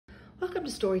Welcome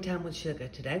to Storytime with Sugar.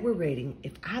 Today we're reading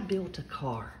If I Built a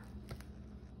Car.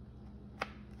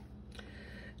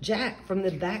 Jack from the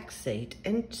back seat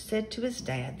and said to his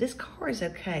dad, "This car is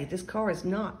okay. This car is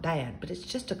not bad, but it's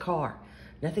just a car.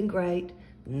 Nothing great,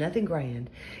 nothing grand.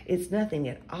 It's nothing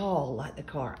at all like the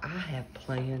car I have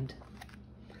planned.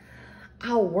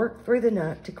 I'll work through the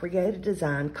night to create a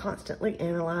design, constantly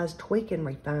analyze, tweak, and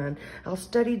refine. I'll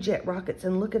study jet rockets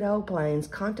and look at old planes,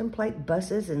 contemplate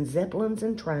buses and zeppelins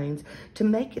and trains to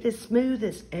make it as smooth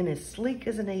and as sleek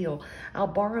as an eel. I'll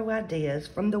borrow ideas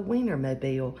from the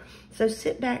Wienermobile. So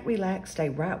sit back, relax, stay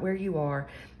right where you are.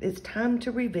 It's time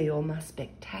to reveal my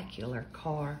spectacular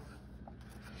car."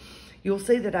 You'll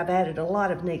see that I've added a lot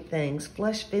of neat things: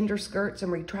 flush fender skirts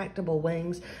and retractable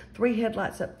wings, 3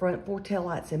 headlights up front, 4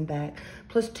 taillights in back,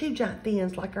 plus 2 giant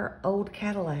fins like our old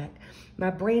Cadillac.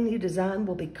 My brand new design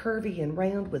will be curvy and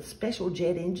round with special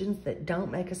jet engines that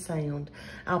don't make a sound.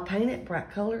 I'll paint it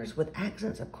bright colors with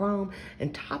accents of chrome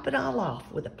and top it all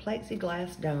off with a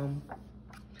plexiglass dome.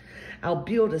 I'll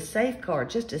build a safe car,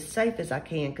 just as safe as I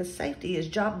can, because safety is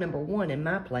job number 1 in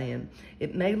my plan.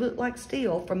 It may look like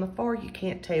steel, from afar you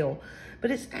can't tell,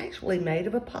 but it's actually made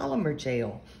of a polymer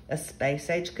gel, a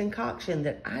space-age concoction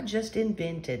that I just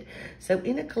invented. So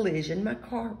in a collision, my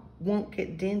car won't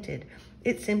get dented.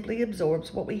 It simply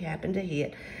absorbs what we happen to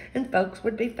hit, and folks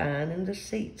would be fine in the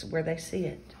seats where they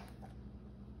sit.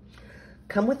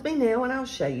 Come with me now and I'll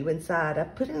show you inside.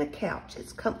 I've put in a couch.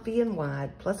 It's comfy and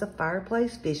wide, plus a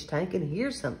fireplace, fish tank, and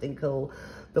here's something cool.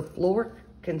 The floor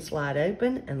can slide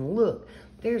open, and look,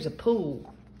 there's a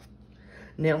pool.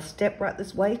 Now step right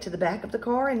this way to the back of the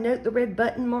car and note the red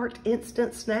button marked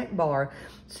Instant Snack Bar.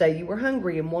 Say you were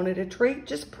hungry and wanted a treat,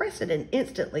 just press it and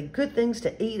instantly good things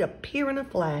to eat appear in a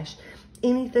flash.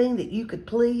 Anything that you could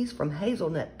please, from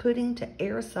hazelnut pudding to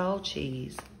aerosol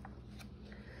cheese.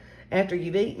 After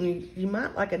you've eaten, you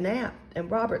might like a nap,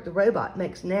 and Robert the robot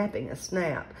makes napping a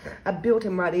snap. I built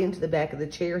him right into the back of the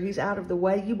chair. He's out of the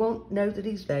way. You won't know that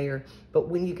he's there. But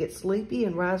when you get sleepy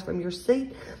and rise from your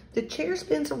seat, the chair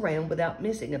spins around without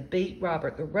missing a beat.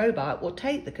 Robert the robot will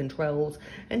take the controls,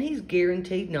 and he's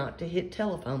guaranteed not to hit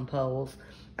telephone poles.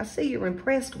 I see you're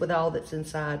impressed with all that's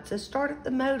inside, so start up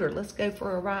the motor. Let's go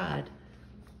for a ride.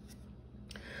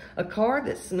 A car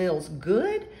that smells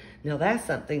good? Now that's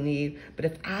something new, but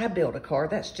if I build a car,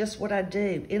 that's just what I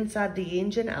do. Inside the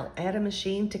engine, I'll add a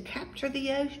machine to capture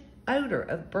the odor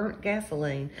of burnt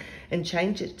gasoline and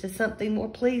change it to something more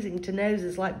pleasing to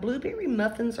noses, like blueberry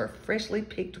muffins or freshly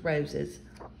picked roses.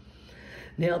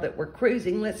 Now that we're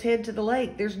cruising, let's head to the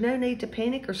lake. There's no need to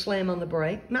panic or slam on the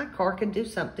brake. My car can do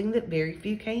something that very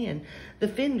few can. The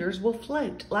fenders will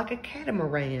float like a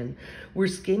catamaran. We're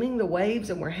skimming the waves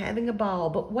and we're having a ball.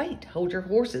 But wait, hold your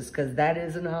horses, because that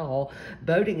isn't all.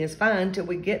 Boating is fine till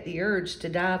we get the urge to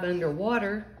dive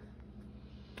underwater.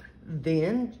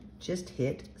 Then just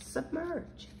hit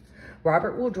submerge.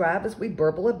 Robert will drive as we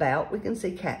burble about. We can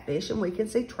see catfish and we can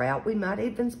see trout. We might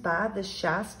even spy the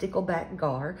shy stickleback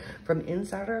gar from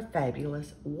inside our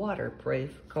fabulous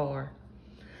waterproof car.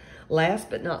 Last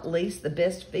but not least, the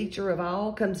best feature of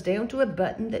all comes down to a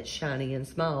button that's shiny and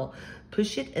small.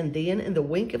 Push it, and then in the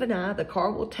wink of an eye, the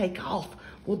car will take off.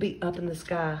 We'll be up in the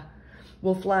sky.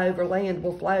 We'll fly over land,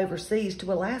 we'll fly overseas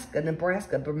to Alaska,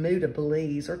 Nebraska, Bermuda,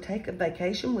 Belize, or take a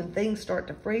vacation when things start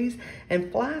to freeze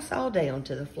and fly us all down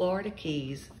to the Florida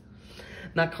Keys.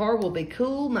 My car will be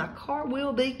cool, my car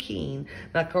will be keen.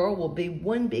 My car will be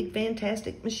one big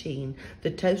fantastic machine. The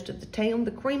toast of the town,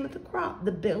 the cream of the crop,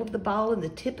 the belle of the ball, and the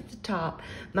tip at the top.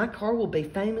 My car will be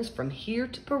famous from here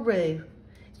to Peru.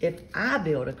 If I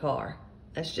build a car,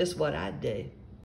 that's just what I'd do.